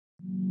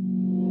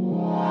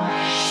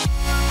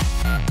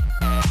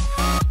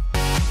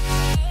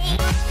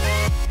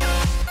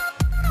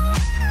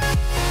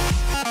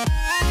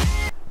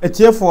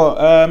Etie for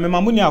me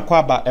mamuni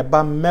akwaba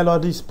eba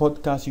Melodies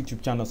podcast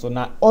YouTube channel so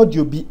na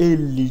audio be a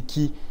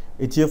leaky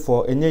etie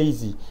for enye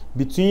easy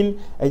between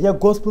a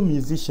gospel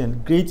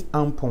musician great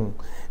Ampong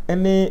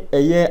any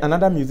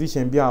another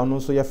musician bia ono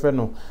so ye frɛ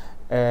no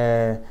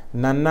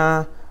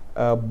Nana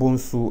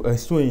Bonsu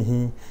so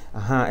ehi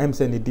aha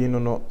emse ne din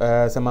no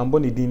samambo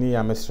ne din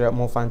ya mesrɛ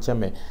mo fa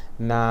nkyeme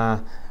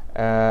na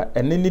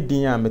ene ne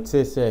din a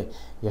mete say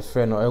ye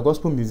frɛ no a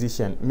gospel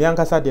musician me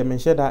ankasa de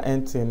menhye da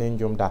ente ne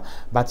ndwom da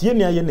but ye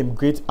nua ye nem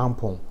great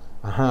Ampong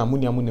aha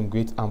munia munim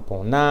great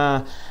Ampong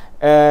na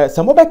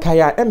some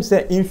kaya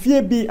say in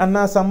fear be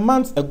and some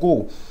months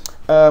ago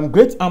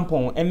great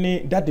Ampong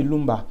ene Daddy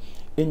Lumba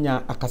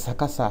enya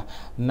akasakasa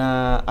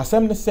na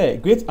asem ne say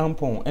great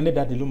Ampong ene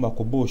Daddy Lumba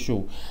kobo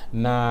show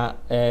na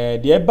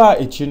de eba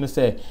echi no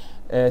say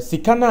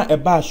sikana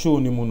eba show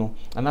ni mu no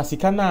ana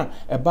sikana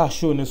eba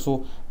show ni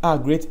so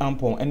great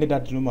Ampong ene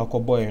Daddy Lumba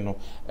kobo no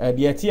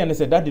de eti ene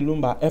say Daddy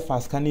Lumba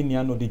efa scanning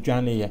nia no de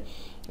dwane ye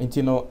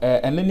nti no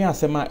enene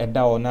asema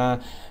eda ona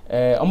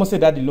almost say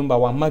Daddy Lumba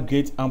wa ma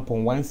great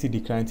Ampong one CD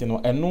client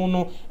no eno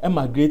no e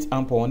ma great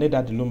Ampong ne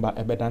Daddy Lumba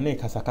ebeda na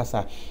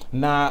kasakasa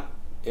na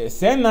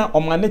sena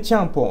omane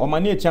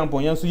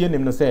champion yanso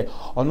yenim no say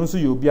ono nso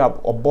yobi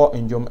obo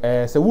njom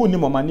se wu ni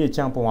omane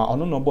champion wa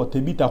ono no bo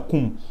tebita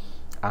kum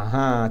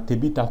aha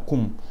tebita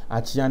kum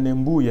achia na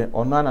mbuye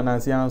ono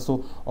anananse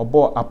yanso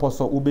obo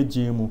apostle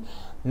ubejemu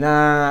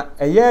na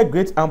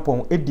great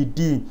Ampong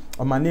edidi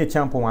omane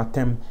champion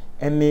atem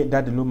ene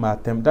Daddy Lumba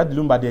atem Daddy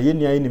Lumba de ye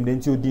nia yenim de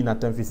nti odi na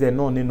atem fi say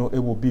no ne no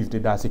ewo beef de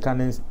da sika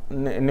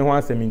ne ho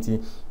aseminti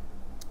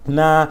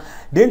na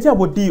de nti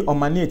abodi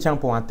omane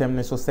champion atem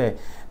ne so say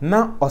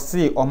na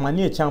ose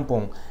omane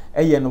champion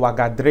eye no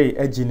wagadre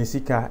agi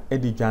sika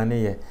edi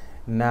dwane ye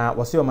na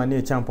wose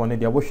omane champion ne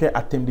de wohwe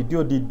atem de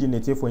odi ne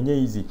tefo nya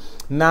easy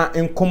na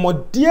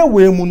enkomodie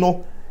we mu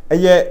no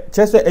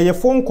chese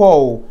phone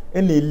call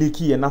ene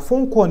leaky na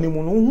phone call ni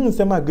mu no hu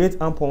nsema great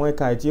Ampong e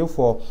ka tie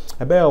for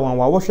ebe wan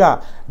wa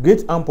wohwa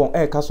great Ampong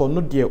e ka so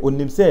no de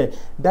onim se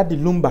Daddy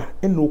Lumba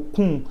ene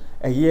okun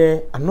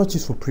anokye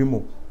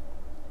supremo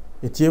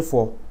etie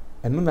for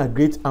eno na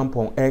great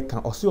Ampong e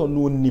ka o se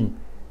ono onim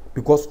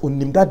because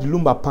onim Daddy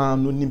Lumba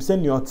pan no onim se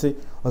nyote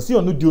o se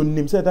ono de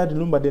onim se Daddy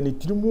Lumba de ne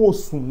tirimu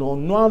osu no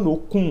no an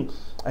okun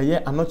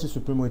anokye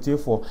supremo etie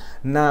for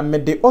na me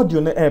de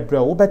audio no ebre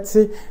wo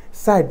beti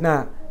side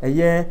na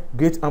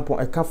great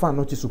Ampong kafa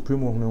anokye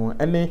supremo no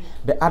ene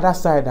the other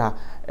side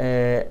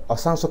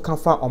osanso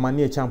kafa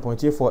omane champion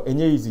tie for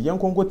enye easy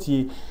yenkonko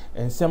tie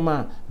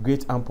ensema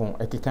great Ampong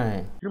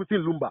ekikan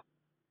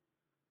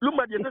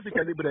Lumba die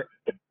sika libre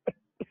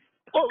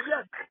oh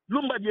yes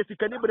Lumba die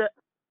sika libre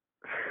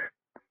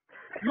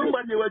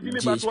Lumba die wajimi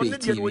but one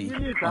die no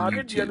nyini ka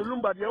ne die no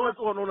Lumba die was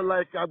on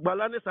like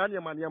agbala ne sa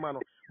nyama nyama no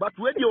but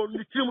we die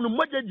on tirim no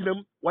moja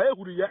ginam wa ye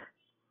huriye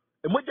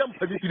e moja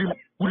mpadi tirim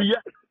huriye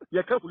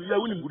ye ka huriye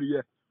woni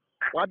huriye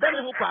wa da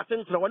ne ho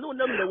pasen tra woni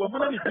onam na wabu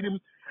na tirim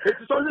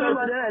eti so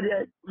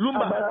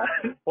Lumba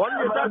on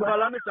ye ta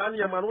agbala ne sa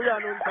nyama no ya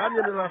no sa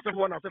nyama na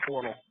sefo na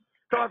sefo no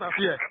so ta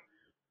fie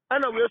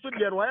ana we so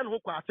die no ya no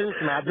kwa asen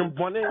na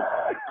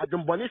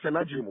adembone se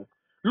na jimu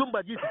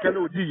Lumba ji sika na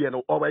odi ye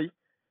no obai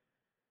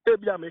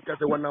ebia make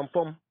say wanam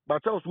form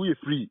but house we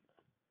free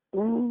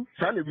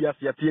sa na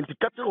wiase ya tienti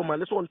kate o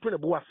mane so on to ne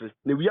bo ase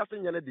na wiase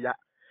nya ne dia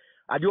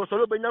ade o so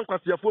lo benya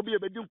nkwasiafo bi e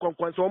bedi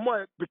nkonkwanse o mo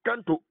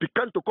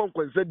picanto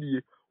konkwanse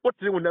die o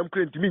tire wonam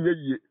krenti mi nya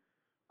yie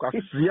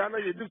kwasia na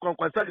ye di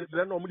nkonkwanse de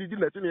dire na o mo di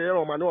na ti ne ye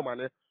o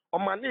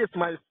mane is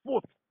my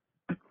sport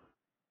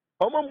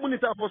o mo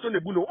munita for so ne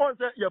bu no on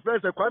say your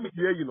friends say kwami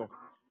tie yi no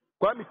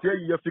kwami tie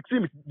yi ya fix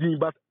me din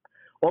but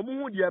o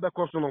mo hu dia be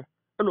koso no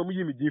no me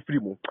yimi di free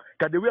mo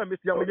ka the way I miss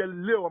ya we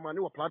lay o mane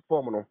wo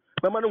platform no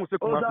me mane wo se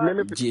kuma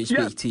me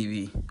GHP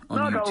TV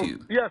on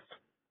YouTube. Yes.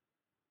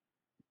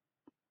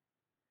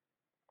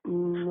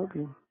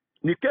 Okay.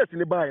 Ni case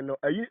ni buy no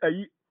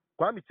ayi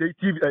kwami say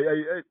TV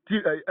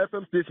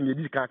FM station ye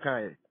di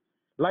kan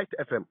Light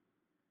FM.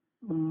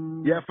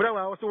 Ya fra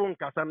wa so won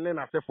kasa ne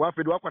na sefo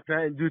afedu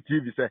akwatan NG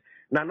TV say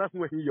na na so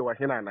hi ye wa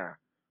hena na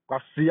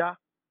kwasia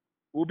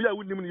obi a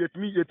wunim no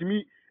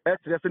yetimi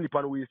etre se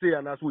nipa no we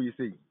say na so we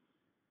say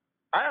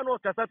I know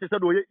kasa te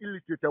said we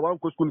illiterate one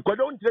ko school ko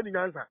don tire ni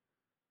nyansa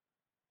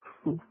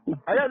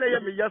aya na ye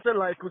me yase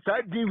like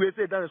side din we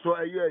say that so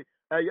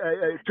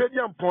trade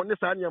Ampong ne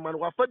sa nyama no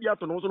wa fa bia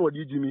to no so no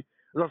di jimi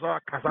so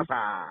kasa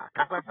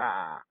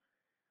sa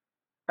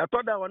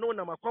eto da wona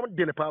na makom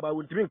de ne pa ba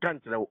won timi kan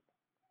tire wo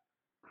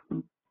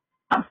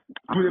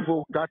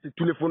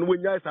telephone we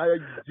nya sa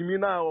jimi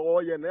na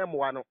o ye na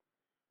emwa no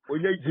o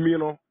nya jimi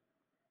no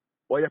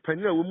o ye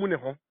panina wo mu ne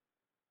ho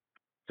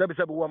sabi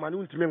wo ma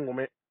no ntimi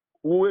ngome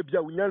wo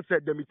ebia unyansa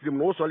damitrim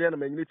no so le na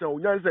manyini tan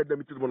unyansa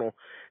damitrim no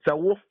sa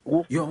wo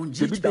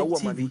GHP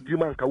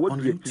TV on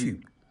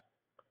YouTube.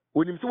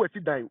 Onim so wati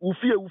dan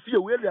ufie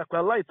we area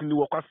kwa light ni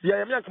wo kwasia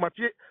ya me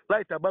ankamate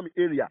light aba me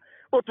area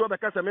o to be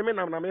kasa me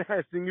na me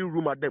ha singing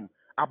room adem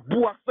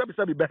aboa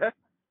sabi be he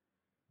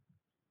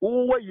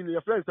wo yi ni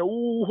your friends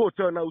wo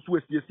hotel na so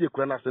asiesie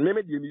kura na se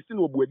me de mi si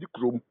no obu adi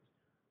krom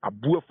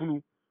aboa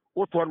funu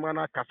what one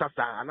man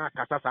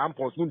kasasa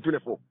Ampong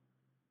untunefo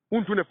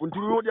untu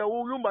dia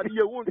lumba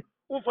dia won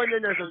fa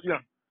nyanya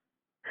sasua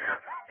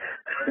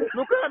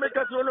no kwa make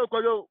us no kwa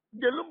yo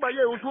de lumba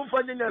ye won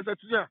fa nyanya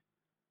sasua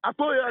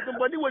ato ya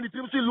atumbani woni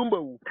trim si lumba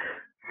wu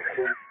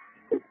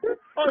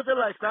all the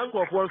like thank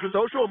God for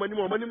so show mani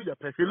ya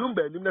pese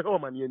lumba nim na ho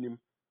mani anim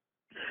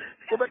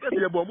ko be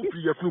kase ye bo mu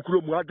pri ye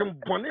funu mu adem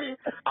bone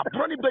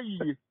abroni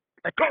bayiye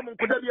e ka mo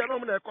nkoda bia no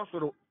mo na e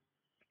kosoro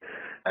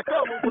e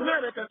ka mo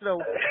nkoda na kasra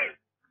wo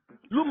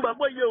lumba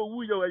boy ye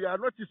owu ye ya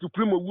not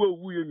supremo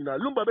owu ye nyina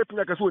lumba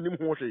betunya kase onim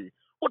ho hwe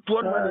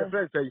oto no na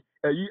friend say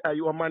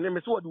ayi o mane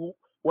me so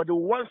what the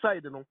one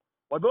side no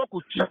what do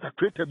ko twa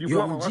creator bi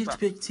ho amawasa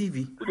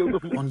TV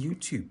on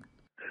YouTube.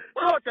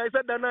 Oh, I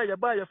said that now you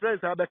buy your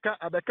friends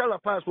abeka la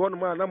pass one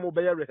man na mo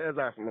be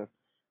rehearsals no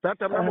that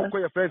time na mo call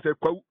your friends e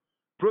kwa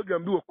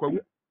program bi o kwa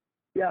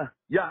yeah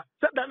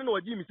said that no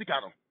waji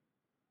misika no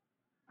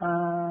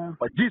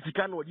waji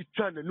sika no waji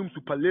twa na num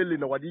superlele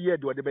na waji ye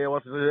de wade be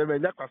was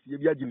nya kwase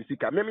bi agi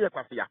misika me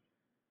kwase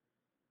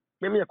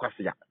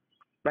ya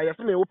na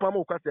yesi me wo pa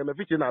mo kwase me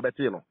fichi na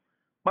abete no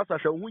pasa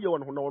hwe hu ye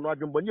won ho no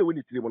adwembani e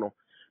woni tirim no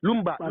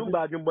lumba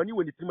adwembani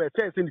woni tirim e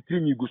sense ni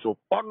tirim igu so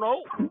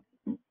ono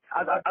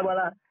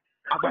Abara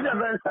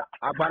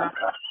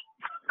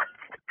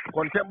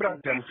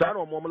contemporary term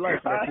sano mo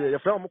life na ye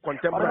from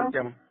contemporary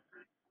term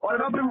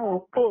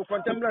oh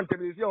contemporary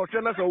term is your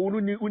channel so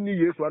uni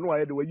Yesu anu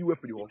aye de wa yiwe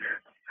firi ho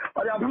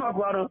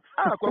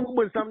kwa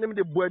kubo nsam ne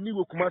de boani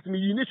wo kuma mi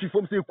yi ne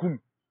shifom se kum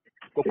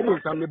kwa kubo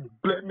nsam ne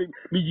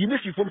mi yi ne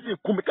shifom se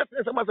kum ka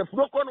se ma se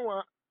furo ko no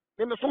a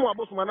me so mo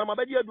abosoma na ma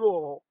ba di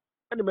aduro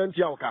ene ma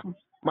ntia oka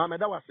ma me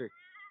da wase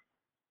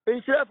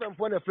enhyira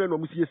famfo na frɛ no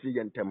mu sie sie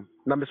yentem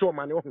na me so o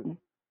ma ne ho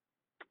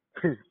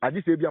I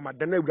just say I'm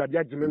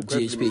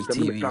GHP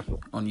TV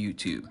on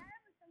YouTube.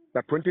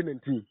 That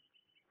 2019,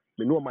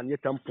 me no man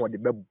yet for the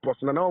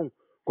boss now.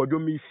 Kodo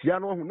mi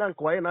siano na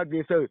nko aye na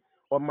dwen say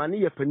o mane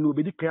ye pani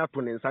obedi kan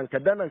ato ne nsan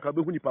kada na nka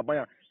behu ni papa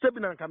ya sebi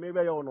na nka me be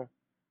ye no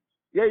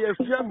ye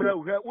sua mra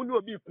wo ha uni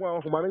obi ko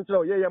ahoma me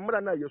nkyere ye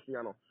mra na ye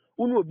sua no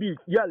uni obi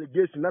ye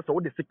allegation na so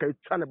wo de sika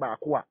twa ne ba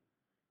ko a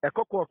e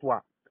kokko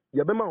a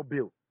ye be ma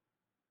bill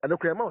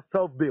adekwa ma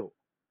self bill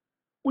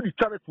wo di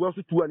twa ne to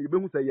so to a ye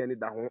behu say ye ni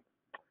da ho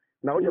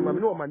na o mama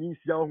no mani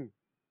nsia ho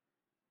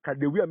ka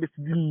de wi a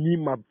mesidi ni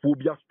ma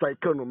phobia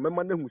striker no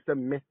mema na hu se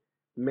me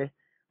na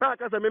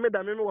aka se me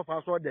da me no wo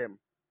fa so dem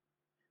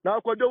na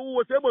akodo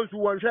wo se bonsu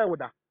won hwe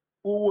woda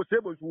wo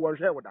se bonsu won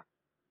hwe woda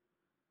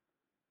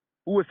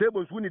wo se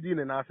bonsu ni di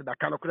ne na ase da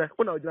kanokre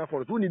wo na ogina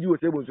for so ni di wo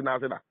se bonsu na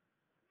ase da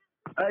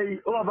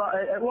ai wo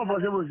fa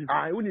se bonsu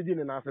ai wo ni di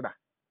ne na ase da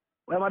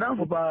wa madam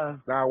fo pa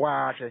na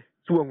wa hwe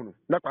so hunu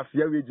na kwase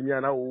ya we jimi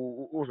na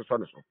wo so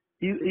no so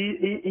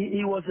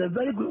he was a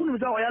very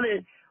good.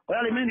 Oyale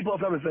many people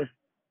from first.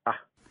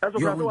 That's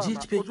okay.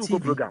 GHP TV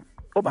program.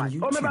 On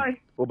YouTube.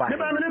 Me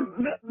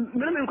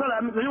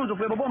call me use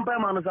for bomb pa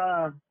man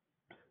sa.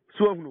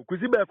 So hunu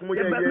kusi ba ko mo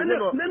ye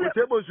no. O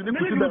table su ni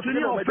kusi ba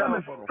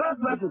ko.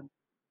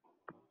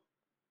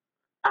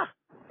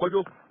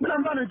 Kojo. Me na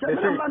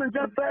ban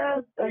just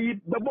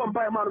the bomb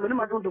pa man me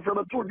ma to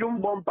for to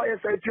jum bomb pa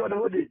say ti o de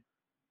hodi.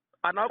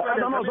 Ana ko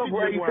na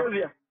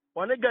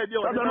one guy be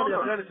on the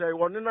friend say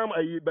one nam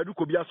ayi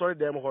baduko bia sorry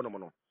dem ho no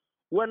no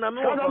when na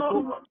me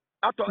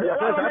ato ya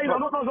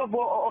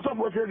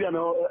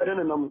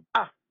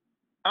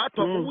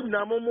ato mu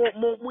nyina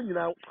mo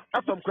nyina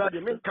atom kra de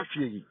men ka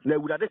hwe yi na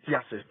awurade ti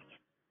ase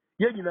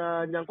ye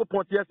nyina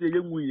nyankopon ti ase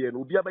ye nwuye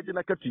no obi abaje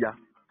na katua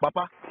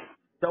papa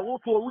ta wo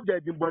to wo ja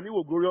dimbani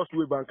wo glorious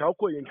way banka wo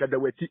ko ye nkada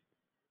wati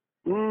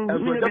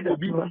enso da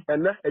obi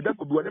ena eda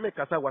ko bi wona me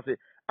kasa wase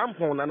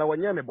ampon na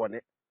wonye me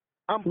bone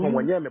ampon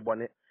wonye me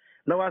bone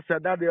na wa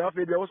said that they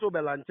offered they also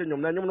be lanche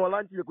nyom na nyom no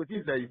lanche ko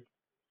ti sai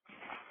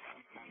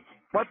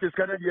what is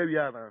kana dia wi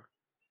ana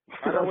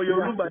ana wo yo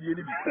lumba dia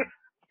ni bi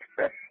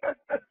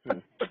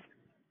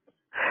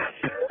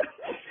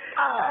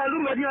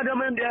lumba dia da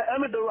men dia e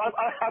me do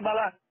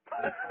abala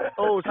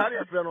oh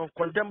sorry friend no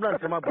contemporary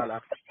sama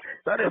bala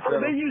sorry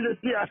friend be use it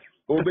here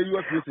be you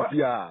use it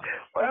here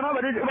o na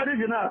ba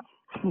de na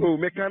oh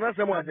me kana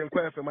sama ajen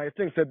kwa FM I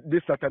think said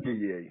this Saturday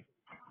here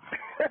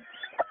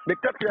the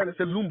captain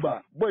said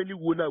lumba boy ni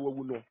wo na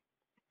wawu no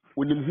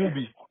onim hu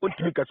bi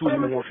ontimi ka so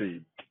onim ho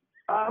hwe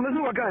me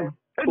so wakai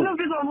e no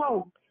bi so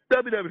no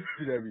dabi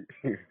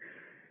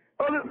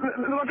o me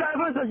wakai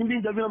fa sa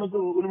jimbi dabi na so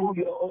onim hu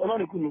bi o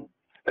na kunu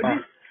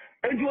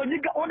e di oji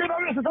ka o de ba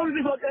so so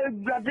bi so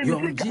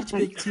GHP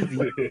TV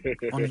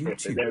on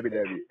YouTube dabi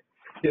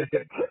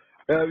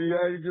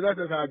you just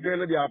a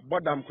girl dey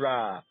abodam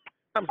kra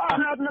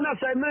na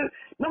say me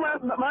no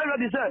my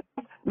ready say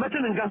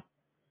metin nkan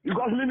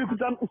because me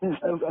could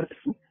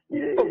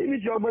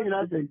your boy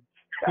na say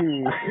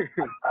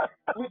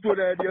who to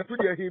the dia to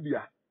dia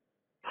hibia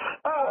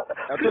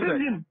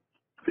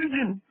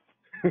Fijin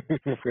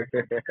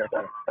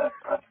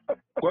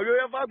ko yo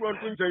ya fa gron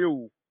tun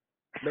yo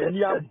na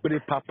ni abre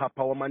papa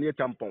o mane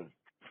tampon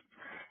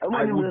I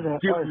will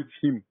deal with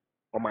him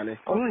o mane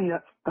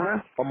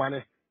o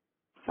mane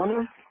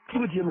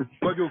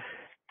Kojo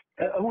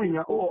when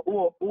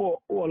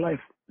you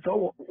life.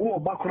 So,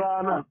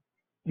 background,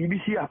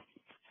 BBC, a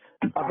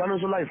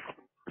life.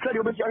 Said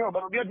you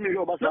get me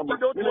your bass.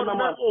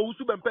 Oh,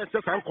 super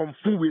person come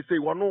fool we say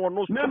one no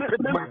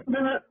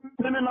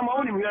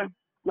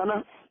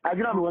Nana, I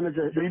get on one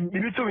say,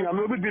 you told me I'm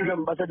a bit bigger,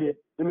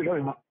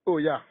 oh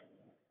yeah.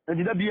 And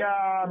did be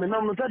a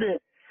man said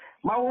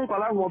my own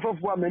color was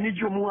of one many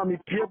you move me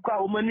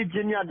Pioka, many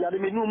genia, the other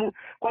menu,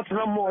 what's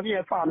no more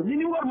near farm. You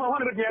know what my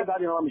 100 years are.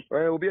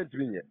 Will be a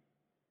twin yet.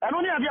 I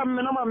don't have a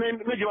minimum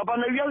major, but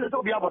I realize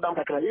to be about them.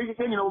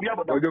 You know, we have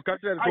about your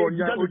catcher and the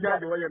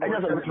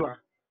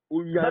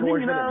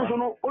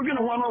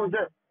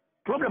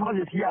problem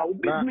is here.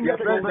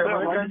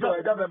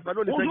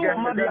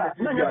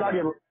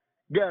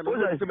 Girl,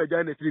 who's a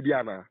Janet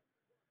Lidiana?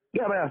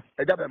 Yeah,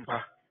 a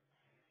Jabempa.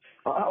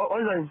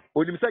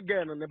 Would you say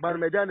again on the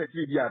Barmedana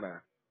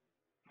Lidiana?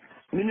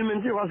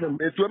 Minimum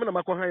wasn't. It's women of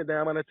Macohai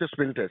diamond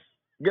sprinters.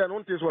 Girl,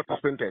 don't is what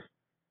sprinters.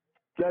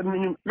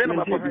 Men of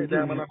Macohai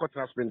diamond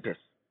sprinters.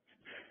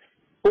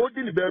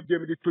 Odin birthday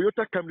with the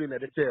Toyota Camry at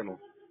the channel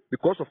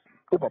because of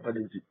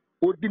Opapalinti.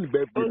 Odin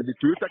birthday with the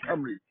Toyota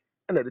Camry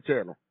and at the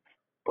channel.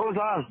 Oh,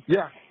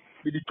 yeah,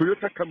 with the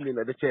Toyota Camry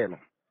at the channel.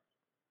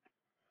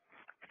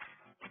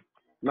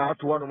 Now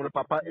to one of the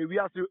papa, we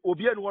have to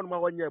obey one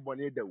more 1 year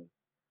bonnet.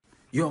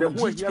 You're on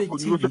GHP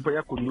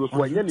TV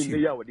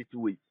on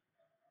YouTube.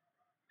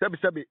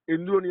 Sabi,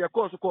 in Lunia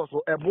course,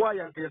 a boy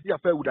and can see a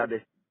fair with that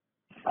day.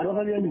 I don't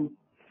have any.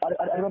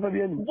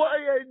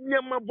 Why,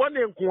 near my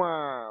bonnet,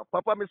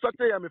 Papa, Miss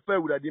Saturday, I'm a fair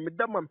with that,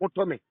 Madame and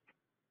Potomac.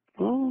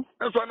 And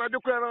so I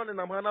do cry around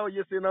and I'm now,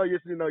 yes, so now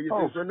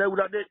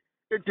that day,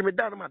 intimate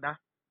down, mother.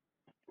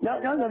 Now,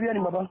 any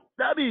mother.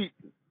 Dabby.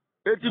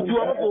 Eti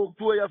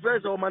to your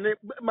friends or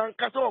man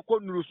kasa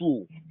okonu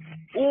so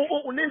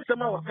o ne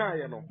nsema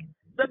wakan no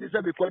that is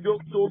because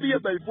so be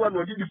by fo na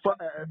odi bifa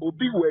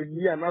obi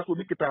wani ana so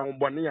bi kita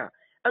hombone a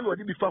na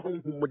odi bifa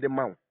honhum de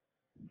maw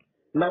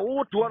na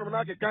wo to no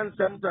na ke kan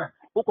senta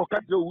wo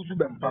kokata wo zu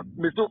bempa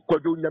me so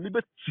kwado nyame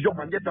be tiyo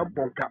manje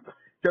tamponka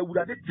te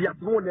wurade tia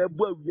no na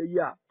ebu awie yi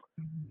a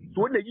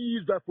so na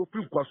yi za for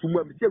free kwaso mu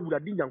am te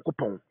wurade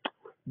nyankopon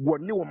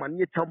woni wo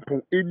mane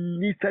tampon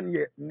eni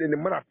sane ne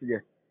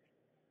marate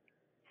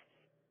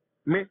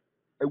me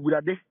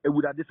ewurade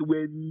so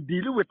when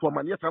deal with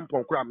woman yet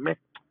tampon kra me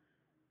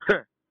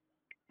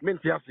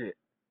ntiase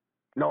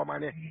na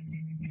woman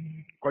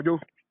kojo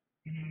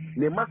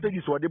ne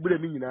message so de bure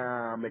mi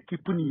nyina me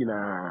kipu ni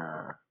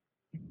nyina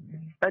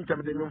enta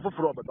me de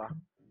mfoforo obeba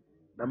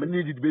na me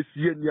need be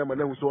sie ni ama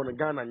na hu so no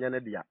Ghana nya ne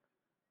dia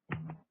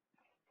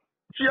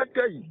chia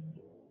kai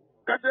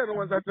kata no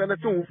wanza tana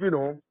tun fi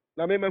no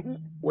na me mahu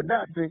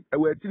wodate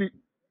ewatiri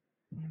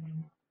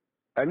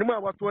anima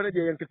wato ne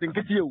de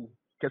yanketenkete ewu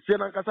kese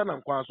na nkasa na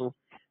nkwa so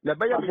na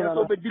baya me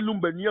so be di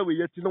lumba ni awe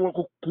yeti na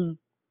wokokun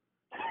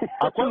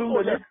akwa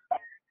ne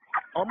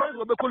o ma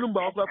so be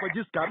kolumba akwa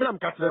jiska na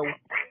mkatre wo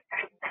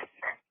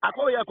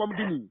akwa ya kom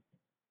dini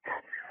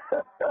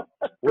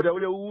wo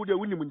de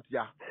wuni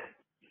muntia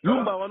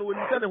lumba wano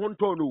woni sane ho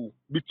nto no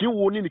bitin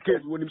wo ni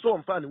case woni so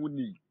on fa ne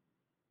woni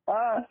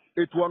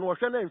etu wano wo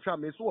hwe na nhwa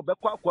me so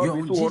obekwa akwa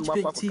me so won ma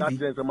akwa ka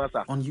trense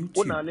masa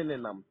wona ne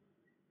nam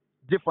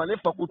defane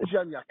fa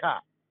kutia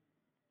nyaka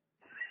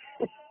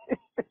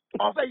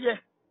obeye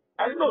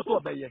I know so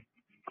obeye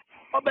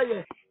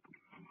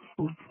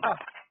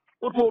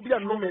otu obi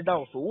anu me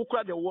da so wo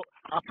kra de wo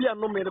apia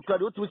no me de kra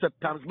de otu se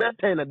times be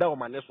 10 na da o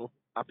mane so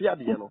apia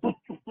de no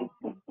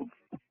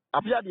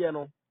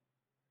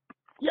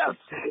yes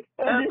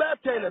be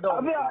 10 na da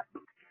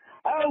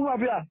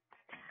apia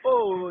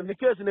oh ni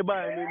case ne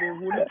ba ni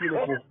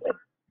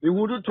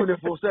hu ni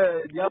tunefo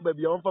say dia ba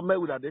bia on fa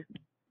mawurade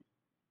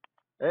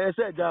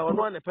say ja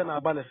ono ne pe na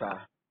aba ne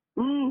sa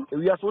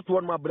we are so to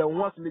one my brother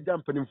once in the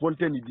jump in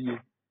fontaine die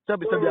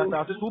sabi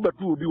asase so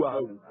betu obi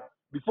wa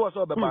before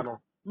so be ba no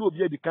na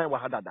obi edi kan wa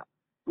hadada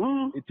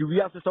iti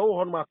we are so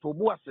ho no ma to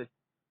bo ase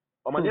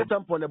o ma ne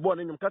tampo ne bo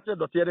ne nyum ka te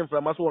dote yere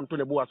mframa so wonto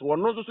ne bo ase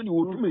wonno so so di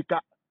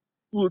wotumika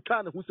wo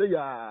ka ne hu se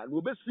ya na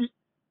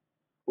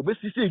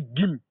obesi se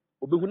gim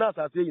obehu na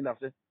asase yi na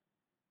se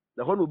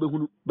na ho na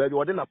obehu ba bi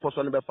wode na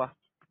poso ne befa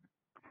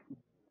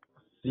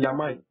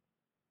yamai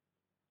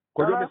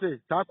kojo me se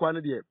ta kwa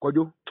ne de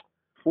kojo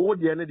o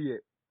de ne de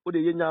o de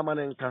yenya ama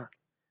nka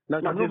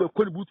na ka no be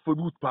call boot for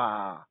boot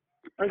pa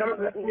I'm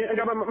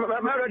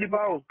ready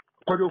pa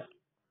kojo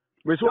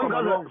we so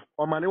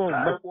o mane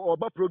won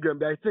oba program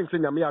be I think say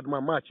nyame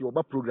adoma match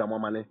oba program o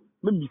mane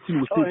me meeting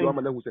we stage o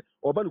mane hu se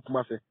oba no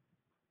kuma se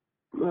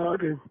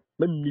okay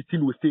me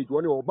meeting we stage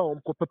woni oba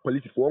on ko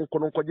police for on ko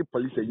no ko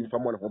police yi fa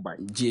mo ne ho ban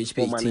GHP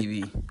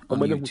TV on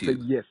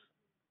YouTube yes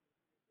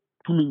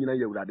to me nyina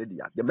yewurade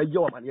dia de me ye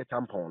o mane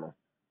tampon no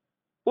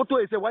oto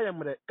e se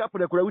wayem re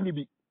kapre kura wuni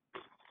bi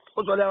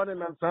oto le woni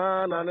nan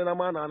sa na ne na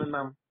ma na ne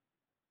nam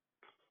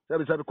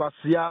sabi kwa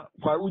sia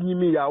kwa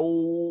unyimi ya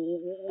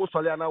o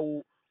sole ana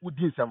o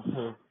udi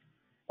nsamfo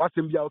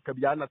wasem bia o ka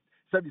bia na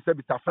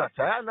sabi tafra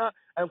cha na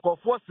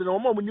enkofo se no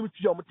mo nim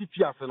tia mo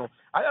titia se no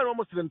aya no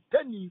mo se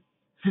ntani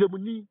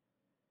siremuni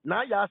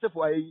na ya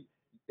asefo ai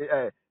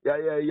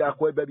ya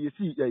ko ba bi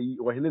si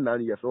wo hene na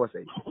ye so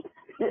say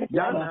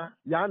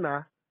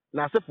yana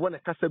na asefo na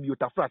kasa bi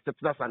utafra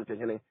tetna sante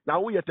hene na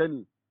wo ye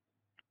tani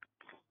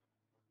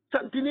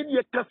santini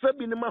de kasa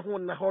bi ne ma ho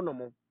na ho no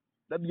mo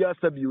da bia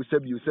sabi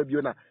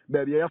na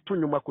ba bia ya to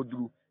nyuma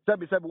koduru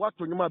sabi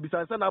wato nyuma bi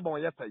sanse na ba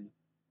on ye tai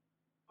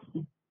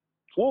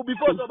oh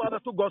before so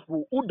about to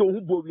gospel who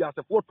don't go we as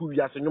a for 2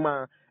 years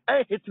nyuma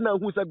hit na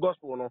who say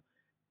gospel no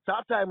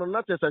that time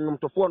na tese nyum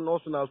to for no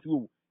so na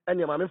so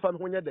ene ma me fa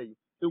ho nya dai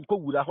enko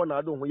wura ho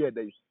na do ho ye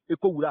dai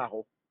eko wura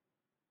ho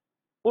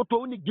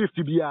oto ni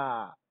gift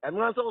bia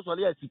eno ansa so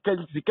le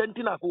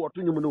sikanti na ko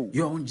woto nyum no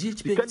you're on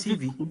GHP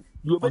TV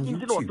on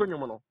YouTube.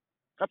 No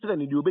katena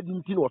ni di obedi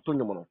nti na woto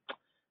nyum no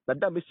na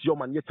da me si o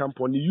man ye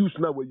tampon ni use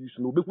na we use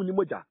no obeku ni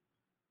moja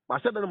ma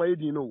se da na ma ye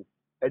din no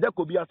eja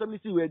ko bi asem ni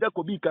si we eja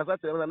ko bi kasa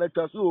tere na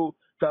twaso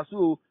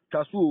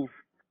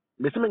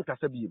me se men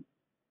kasa bi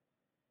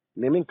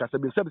men kasa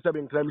bi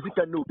sabi nkra mi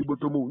sika no bi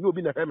botomu ni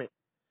obi na heme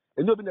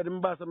eni obi na de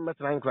mba asem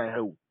metra nkran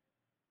ha o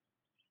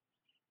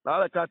na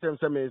ala ka tem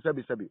se me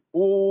sabi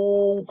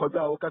o ko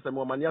ja o kasa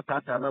mo mania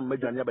tata na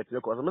madwane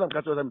abetere ko so me na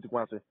kasa se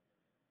mtikwa ase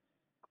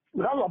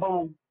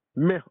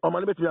me o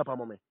mani betumi apa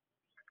mo me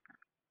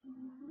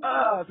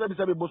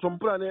sabi bosom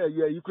plan e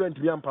ya Ukraine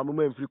tiri ampa mo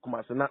mfiri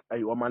kuma se na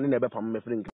ayi o mani na ebe pa mo me firi